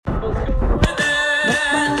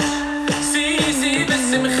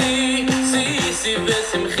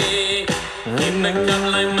Good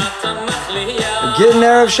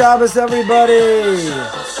Erev Shabbos, everybody.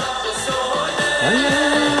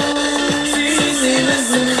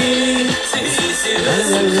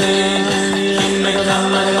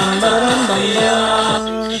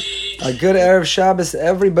 A good Erev Shabbos,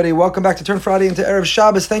 everybody. Welcome back to Turn Friday into Erev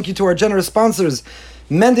Shabbos. Thank you to our generous sponsors,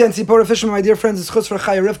 Mendy and Tzipora Fisherman, my dear friends. It's schus for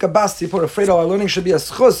Chaya Rivka Bas Tzipora Fredo. Our learning should be a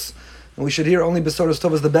schus, and we should hear only Besoros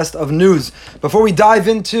Tov as the best of news. Before we dive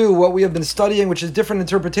into what we have been studying, which is different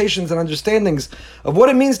interpretations and understandings of what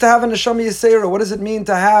it means to have a Neshama Yisera, what does it mean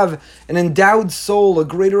to have an endowed soul, a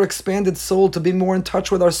greater expanded soul, to be more in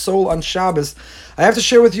touch with our soul on Shabbos, I have to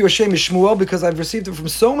share with you a Shem Yishmuel because I've received it from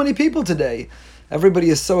so many people today. Everybody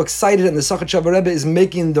is so excited, and the Sachat Rebbe is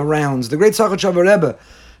making the rounds. The great Sachat Rebbe,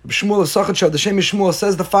 Shmuel of Sachat, the Shem Yishmuel,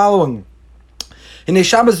 says the following: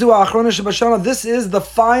 this is the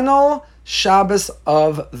final Shabbos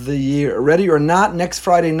of the year. Ready or not, next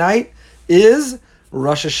Friday night is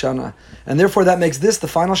Rosh Hashanah. And therefore that makes this the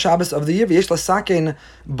final Shabbos of the year. The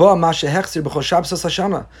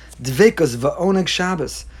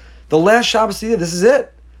last Shabbos of the year, this is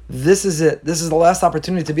it. This is it. This is the last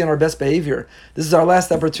opportunity to be on our best behavior. This is our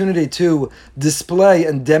last opportunity to display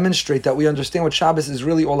and demonstrate that we understand what Shabbos is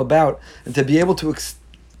really all about, and to be able to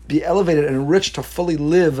be elevated and enriched to fully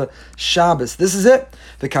live Shabbos. This is it.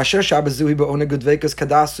 When this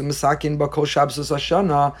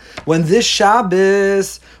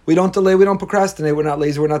Shabbos, we don't delay, we don't procrastinate, we're not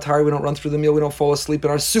lazy, we're not tired, we don't run through the meal, we don't fall asleep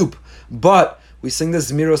in our soup. But we sing the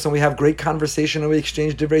Zmiros and we have great conversation and we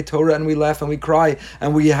exchange Divrei Torah and we laugh and we cry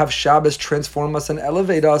and we have Shabbos transform us and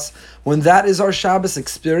elevate us. When that is our Shabbos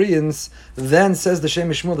experience, then says the Shem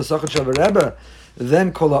Yishmuel, the Sachat Rebbe,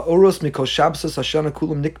 then kol ha'oros mikol Shabbos hashana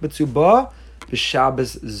kulam nikbetzu ba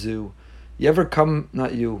b'Shabbos zu. You ever come,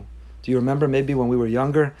 not you, do you remember maybe when we were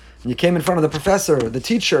younger and you came in front of the professor, the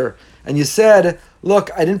teacher, and you said, look,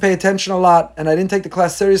 I didn't pay attention a lot and I didn't take the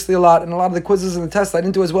class seriously a lot and a lot of the quizzes and the tests I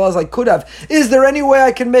didn't do as well as I could have. Is there any way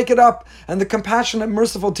I can make it up? And the compassionate,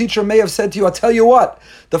 merciful teacher may have said to you, I'll tell you what,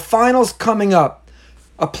 the final's coming up.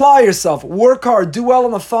 Apply yourself, work hard, do well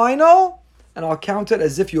in the final, and I'll count it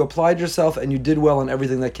as if you applied yourself and you did well on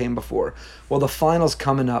everything that came before. Well, the final's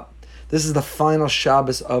coming up. This is the final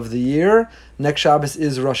Shabbos of the year. Next Shabbos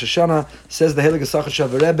is Rosh Hashanah. Says the Heilige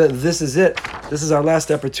Sachat Rebbe, this is it. This is our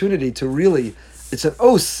last opportunity to really, it's an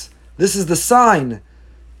os. This is the sign.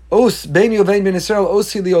 Os, Bein Yovein Ben Yisrael,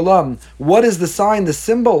 Osi Liolam. What is the sign, the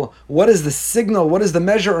symbol? What is the signal? What is the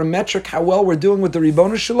measure or metric how well we're doing with the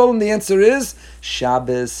Ribono Shalom? The answer is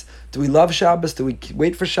Shabbos. Do we love Shabbos? Do we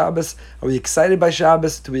wait for Shabbos? Are we excited by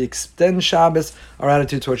Shabbos? Do we extend Shabbos? Our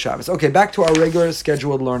attitude towards Shabbos. Okay, back to our regular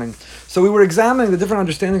scheduled learning. So we were examining the different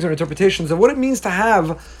understandings or interpretations of what it means to have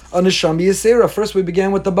a Neshama Yisera. First we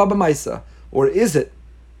began with the Baba Maisa. Or is it?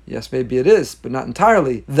 Yes, maybe it is, but not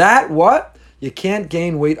entirely. That what? You can't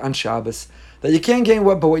gain weight on Shabbos. That you can't gain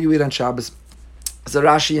what but what you eat on Shabbos. It's a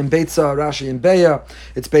Rashi in Beitza, Rashi in Beya.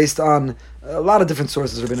 It's based on a lot of different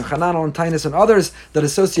sources, Rabbeinu Chananel and Tainus and others that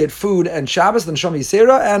associate food and Shabbos, the Neshama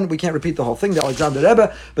Yisera, and we can't repeat the whole thing, the Alexander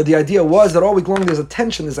Rebbe, but the idea was that all week long there's a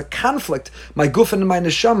tension, there's a conflict. My guf and my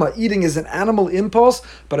neshama, eating is an animal impulse,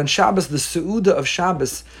 but on Shabbos, the Seudah of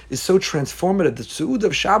Shabbos is so transformative. The Seudah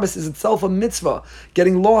of Shabbos is itself a mitzvah,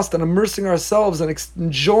 getting lost and immersing ourselves and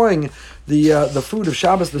enjoying the food of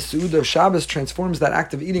Shabbos. The Seudah of Shabbos transforms that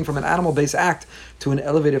act of eating from an animal-based act to an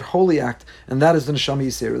elevated holy act, and that is the Neshama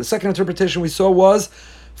Yisera. The second interpretation we saw was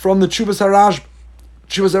from the Tshuvas HaRashba.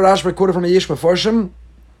 Tshuvas HaRashba quoted from a Yesh Mefarshim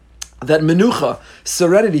that menucha,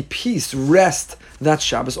 serenity, peace, rest, that's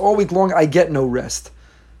Shabbos. All week long I get no rest.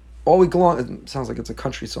 All week long, it sounds like it's a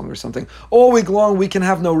country song or something. All week long we can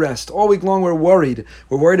have no rest. All week long we're worried.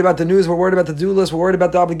 We're worried about the news, we're worried about the do list, we're worried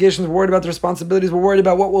about the obligations, we're worried about the responsibilities, we're worried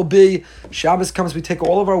about what will be. Shabbos comes, we take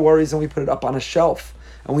all of our worries and we put it up on a shelf.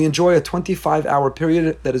 And we enjoy a 25-hour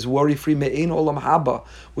period that is worry-free. Me'ein olam haba.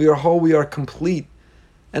 We are whole, we are complete.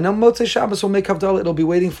 And on Motzei Shabbos, we'll make Havdalah, it'll be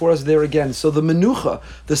waiting for us there again. So the menucha,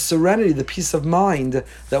 the serenity, the peace of mind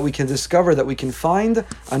that we can discover, that we can find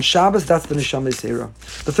on Shabbos, that's the Neshama Yisera.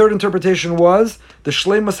 The third interpretation was the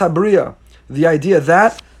Shleimus Habriya, the idea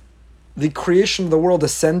that the creation of the world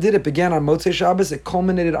ascended. It began on Motzei Shabbos, it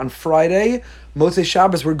culminated on Friday. Motzei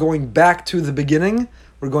Shabbos, we're going back to the beginning.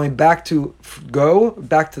 We're going back to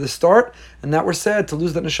back to the start, and that we're sad to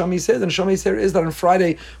lose that Neshama Yisera. The Neshama Yisera is that on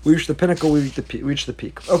Friday we reach the pinnacle, we reach the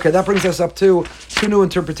peak. Okay, that brings us up to two new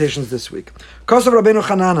interpretations this week. Kosav Rabbeinu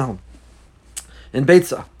Chananel in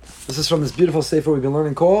Beitza. This is from this beautiful sefer we've been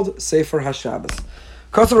learning called Sefer HaShabbos.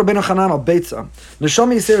 Kosav Rabbeinu Chananel Beitza.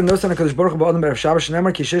 Neshama Yisera nosan HaKadosh Baruch Hu ba'odem b'erev Shabbos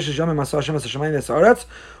shenamar ki shesh yomim asa Hashem es hashamayim v'es haaretz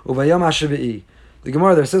uvayom hashvi'i. The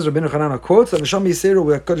Gemara there says, Rabbeinu Chananel quotes, that Neshama Yisera,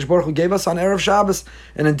 where Kadosh Baruch Hu gave us on Erev Shabbos,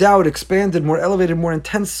 an endowed, expanded, more elevated, more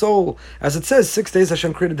intense soul. As it says, 6 days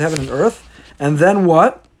Hashem created heaven and earth. And then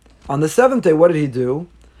what? On the 7th day, what did He do?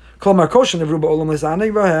 Kol Markosha Nivru Ba'olam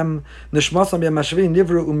L'Zanei Vahem Nishmasam Yom HaShvi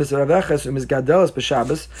Nivru U'Mizraveches U'Mizgadeles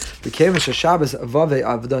B'Shabbos Became Shabbos Avave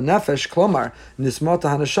Avda Nefesh Klomar Nismata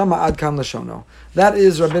HaNeshama Ad Kam Lashono. That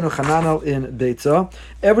is Rabbeinu Chananel in Beitza.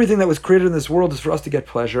 Everything that was created in this world is for us to get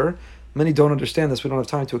pleasure. Many don't understand this. We don't have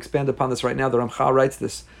time to expand upon this right now. The Ramchal writes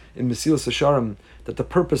this in Mesilas Yesharim, that the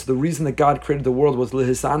purpose, the reason that God created the world was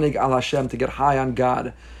Lehisanig al Hashem, to get high on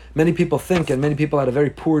God. Many people think, and many people had a very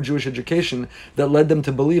poor Jewish education that led them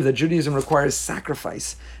to believe that Judaism requires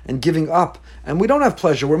sacrifice and giving up. And we don't have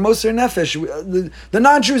pleasure. We're Moser Nefesh. The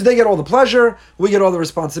non-Jews, they get all the pleasure. We get all the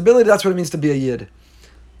responsibility. That's what it means to be a Yid.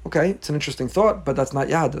 Okay, it's an interesting thought, but that's not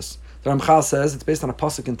Yahadus. The Ramchal says, it's based on a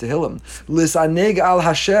pasuk in Tehillim. Lisaneg al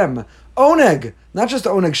Hashem. Oneg, not just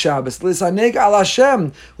Oneg Shabbos. Lisaneg al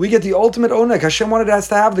Hashem. We get the ultimate Oneg. Hashem wanted us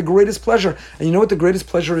to have the greatest pleasure. And you know what the greatest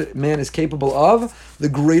pleasure man is capable of? The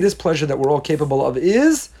greatest pleasure that we're all capable of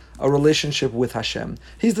is a relationship with Hashem.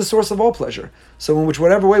 He's the source of all pleasure. So in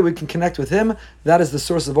whatever way we can connect with Him, that is the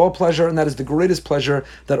source of all pleasure, and that is the greatest pleasure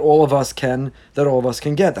that all of us can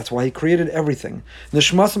get. That's why He created everything. So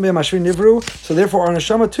therefore our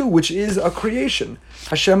neshama too, which is a creation.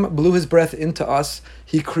 Hashem blew His breath into us.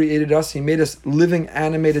 He created us. He made us living,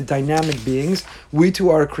 animated, dynamic beings. We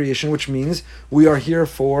too are a creation, which means we are here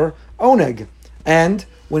for oneg. And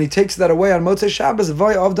when He takes that away on Motzei Shabbos,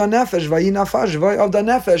 Vay Avda Nefesh, Vayi Nafash, Vay Avda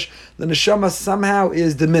Nefesh, the neshama somehow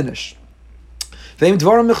is diminished. Ve'im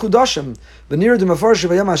dvarim mechudashim, v'nir du mefarsh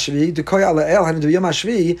v'yam hashvi, du koy ala el, hanu du yam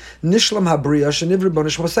hashvi, nishlam habriya, shenivri bo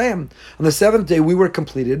nishmoseim. On the 7th day we were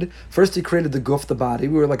completed. First He created the guf, the body.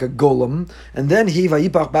 We were like a golem. And then He,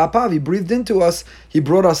 vayipach ba'apav, He breathed into us. He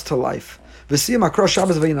brought us to life. V'siyam akro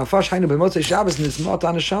Shabbos Vayi Nafash, hainu b'motzei Shabbos, nismot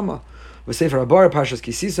ha-neshama. V'sefer Habar Parshas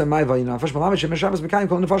Kisisa Mai Vayi Nafash Malamed Shem Shabbos B'Kayim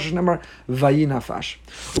Kol Nefashos Nemar Vayi Nafash.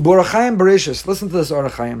 U'Bor HaChaim Bereshis. Listen to this Or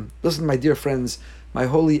HaChaim. Listen, my dear friends, my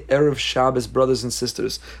holy Erev Shabbos brothers and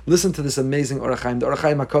sisters. Listen to this amazing Or HaChaim, the Or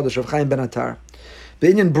HaChaim HaKadosh of Chaim Ben Atar.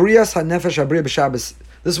 Be'inyan Brias HaNefesh HaBriya B'Shabbos.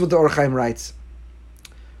 This is what the Or HaChaim writes.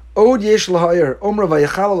 Od Yesh L'Ha'ir Omra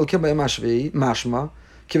Vayechal Elokim B'Yom HaShvi Mashma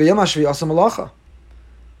Ki B'Yom HaShvi Asa Malacha.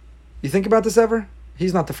 You think about this ever?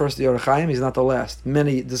 He's not the first Or HaChaim, he's not the last.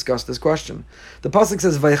 Many discuss this question. The pasuk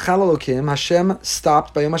says, Vayechal Elokim, Hashem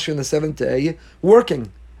stopped by Yom HaShvi on the 7th day,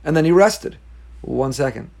 working, and then He rested. 1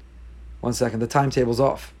 second, the timetable's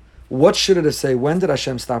off. What should it have say? When did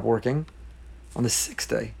Hashem stop working? On the 6th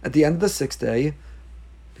day. At the end of the 6th day,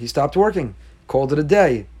 He stopped working, called it a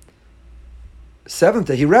day. 7th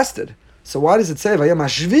day, He rested. So why does it say, Vayom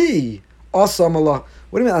HaShvi, Asa Malacha?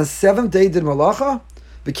 What do you mean, on the 7th day did Malacha?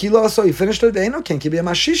 V'kila also, He finished it. Eino ken ki b'yom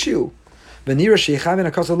hashishu. V'nira sheichavin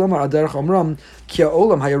akasal lomar aderech omram ki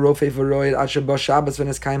ha'olam hayarofei v'roid ad sheba Shabbos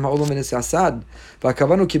v'neskayim ha'olam v'nesyasad.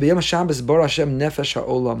 V'akavanu ki b'yom Shabbos bar Hashem nefesh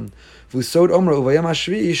ha'olam. V'usod omra uvayom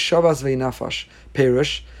hashvi'i shavas v'inafash.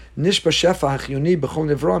 Perish. Nishba shefa ha'chyuni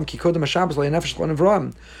b'chol nevroim ki kodem Shabbos lo yanefesh chol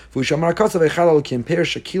nevroim. V'ushamar akasal v'echal alokim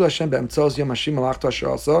perish shekila Hashem be'emtzos yom hashvi malachto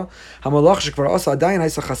asher asa. Hamalach shekvar asa adayin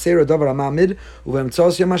ha'isa chaser davar ha'mamid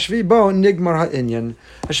uve'emtzos yom hashvi bo nigmar ha'inyan.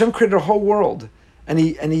 Hashem created a whole world. And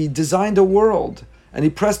he designed a world. And He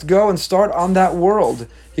pressed go and start on that world.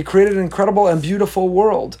 He created an incredible and beautiful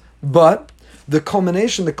world. But the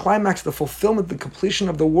culmination, the climax, the fulfillment, the completion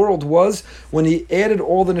of the world was when He added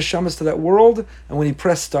all the neshamas to that world, and when He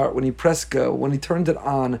pressed start, when He pressed go, when He turned it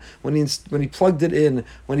on, when he plugged it in,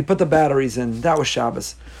 when He put the batteries in. That was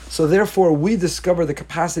Shabbos. So therefore, we discover the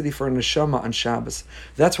capacity for a neshama on Shabbos.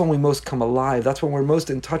 That's when we most come alive. That's when we're most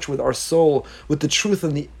in touch with our soul, with the truth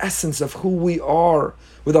and the essence of who we are,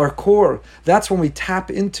 with our core. That's when we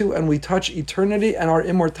tap into and we touch eternity and our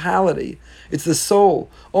immortality. It's the soul.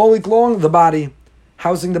 All week long, the body.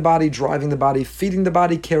 Housing the body, driving the body, feeding the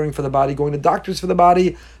body, caring for the body, going to doctors for the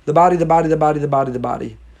body, the body, the body, the body, the body, the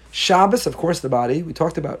body. Shabbos, of course, the body. We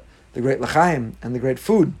talked about the great l'chaim and the great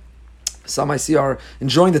food. Some I see are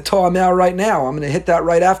enjoying the Torah now right now. I'm going to hit that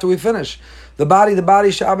right after we finish. The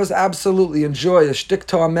body, Shabbos, absolutely enjoy. A shtik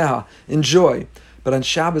Torah meha, enjoy. But on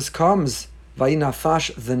Shabbos comes Vayi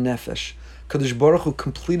Nafash, the nefesh. Kadosh Baruch Hu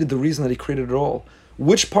completed the reason that He created it all.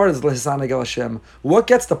 Which part is Lehisaneg El Hashem? What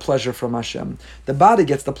gets the pleasure from Hashem? The body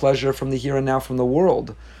gets the pleasure from the here and now, from the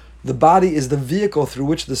world. The body is the vehicle through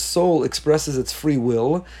which the soul expresses its free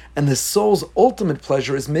will, and the soul's ultimate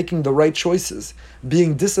pleasure is making the right choices,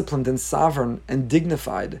 being disciplined and sovereign and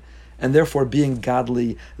dignified. and therefore being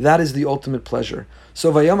godly. That is the ultimate pleasure.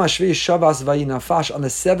 So Vayom Hashvi Shavas Vayinafash, on the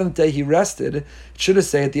seventh day he rested. It should have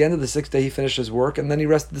said at the end of the sixth day he finished his work, and then he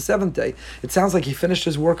rested the seventh day. It sounds like he finished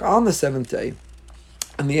his work on the seventh day.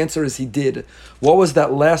 And the answer is he did. What was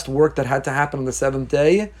that last work that had to happen on the seventh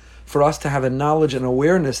day? For us to have a knowledge and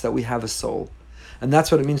awareness that we have a soul. And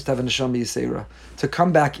that's what it means to have a neshama yisera. To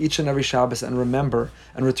come back each and every Shabbos and remember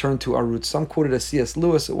and return to our roots. Some quoted as C.S.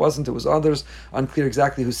 Lewis. It wasn't. It was others. Unclear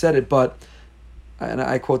exactly who said it. But, and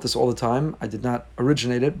I quote this all the time, I did not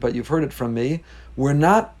originate it, but you've heard it from me. We're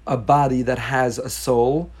not a body that has a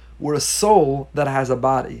soul. We're a soul that has a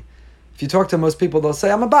body. If you talk to most people, they'll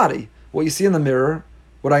say, I'm a body. What you see in the mirror,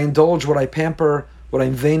 what I indulge, what I pamper, what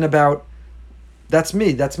I'm vain about, that's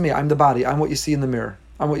me. That's me. I'm the body. I'm what you see in the mirror.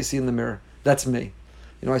 I'm what you see in the mirror. That's me.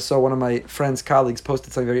 You know, I saw one of my friends, colleagues,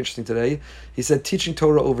 posted something very interesting today. He said teaching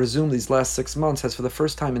Torah over Zoom these last 6 months has, for the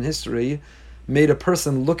first time in history, made a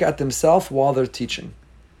person look at themselves while they're teaching.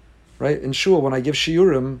 Right? In shul, when I give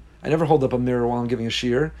shiurim, I never hold up a mirror while I'm giving a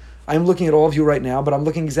shiur. I'm looking at all of you right now, but I'm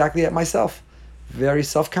looking exactly at myself, very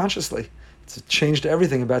self-consciously. It's changed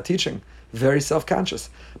everything about teaching. Very self-conscious.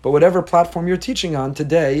 But whatever platform you're teaching on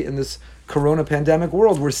today in this corona pandemic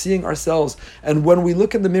world, we're seeing ourselves. And when we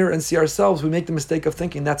look in the mirror and see ourselves, we make the mistake of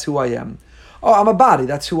thinking, that's who I am. Oh, I'm a body,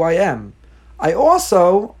 that's who I am. I was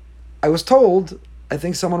told, I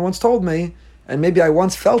think someone once told me, and maybe I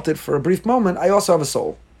once felt it for a brief moment, I also have a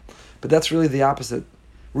soul. But that's really the opposite.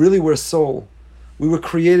 Really, we're a soul. We were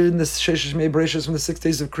created in this Sheshes Mei Bereshis, from the 6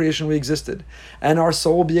 days of creation we existed. And our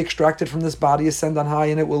soul will be extracted from this body, ascend on high,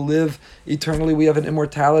 and it will live eternally. We have an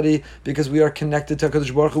immortality because we are connected to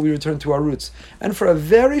HaKadosh Baruch Hu. We return to our roots. And for a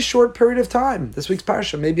very short period of time, this week's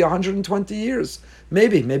Parsha, maybe 120 years,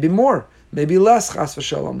 maybe more, maybe less, chas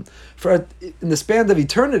v'shalom. In the span of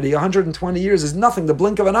eternity, 120 years is nothing, the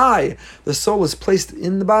blink of an eye. The soul is placed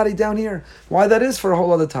in the body down here. Why that is? For a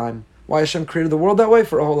whole other time. Why Hashem created the world that way?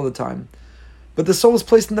 For a whole other time. But the soul is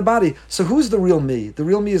placed in the body. So who's the real me? The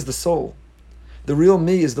real me is the soul. The real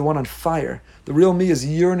me is the one on fire. The real me is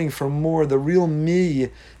yearning for more. The real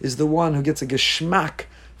me is the one who gets a geschmack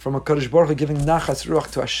from HaKadosh Baruch Hu, giving nachas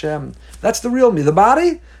ruach to Hashem. That's the real me. The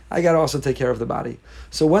body, I got to also take care of the body.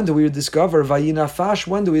 So when do we discover vayinafash?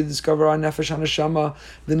 When do we discover our nefesh haneshama?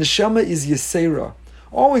 The neshama is yesera.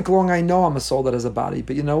 All week long I know I'm a soul that has a body.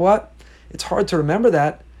 But you know what? It's hard to remember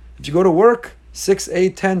that. If you go to work 6,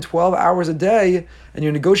 8, 10, 12 hours a day, and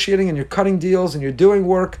you're negotiating and you're cutting deals and you're doing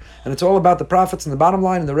work, and it's all about the profits and the bottom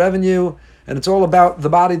line and the revenue, and it's all about the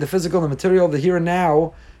body, the physical, the material, the here and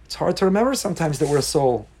now, it's hard to remember sometimes that we're a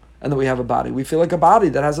soul and that we have a body. We feel like a body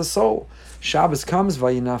that has a soul. Shabbos comes,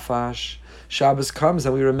 vayinafash. Shabbos comes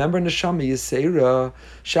and we remember neshama yisera.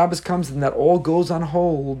 Shabbos comes and that all goes on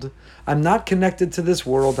hold. I'm not connected to this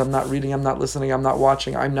world. I'm not reading, I'm not listening, I'm not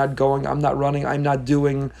watching, I'm not going, I'm not running, I'm not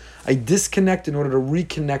doing. I disconnect in order to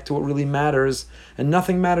reconnect to what really matters. And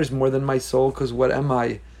nothing matters more than my soul, because what am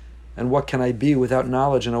I? And what can I be without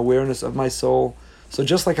knowledge and awareness of my soul? So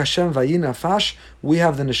just like Hashem vayinafash, we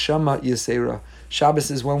have the neshama yisera.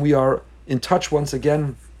 Shabbos is when we are in touch once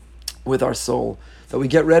again with our soul, that we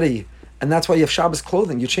get ready. And that's why you have Shabbos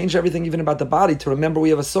clothing. You change everything even about the body to remember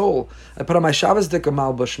we have a soul. I put on my Shabbos dika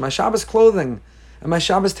malbush, my Shabbos clothing, and my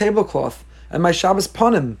Shabbos tablecloth, and my Shabbos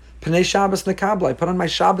panim, Pnei Shabbos nekabla. I put on my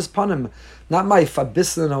Shabbos panim, not my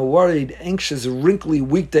fabislan, worried, anxious, wrinkly,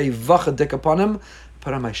 weekday vacha dika panim. I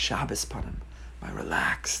put on my Shabbos panim, my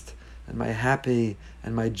relaxed, and my happy,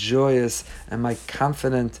 and my joyous, and my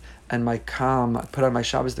confident, and my calm. I put on my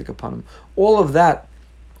Shabbos dika panim. All of that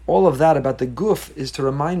about the guf is to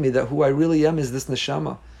remind me that who I really am is this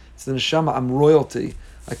neshama. It's the neshama. I'm royalty.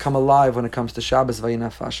 I come alive when it comes to Shabbos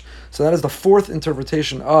vayinafash. So that is the fourth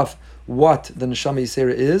interpretation of what the neshama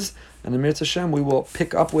yisera is. And in Mirz Hashem, we will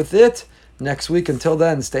pick up with it next week. Until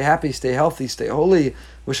then, stay happy, stay healthy, stay holy.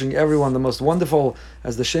 Wishing everyone the most wonderful,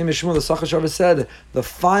 as the Shem Yishmuel, the Sachar Shabbos said, the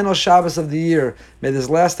final Shabbos of the year. May this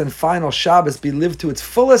last and final Shabbos be lived to its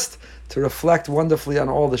fullest, to reflect wonderfully on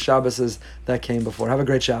all the Shabboses that came before. Have a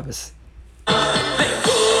great Shabbos.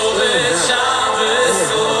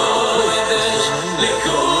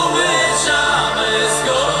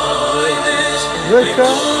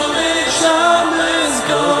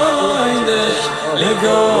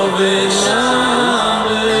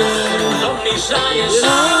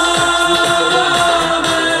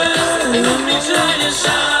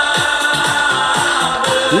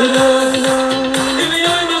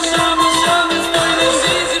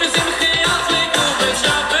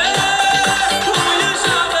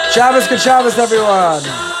 Shabbos, good Shabbos, everyone.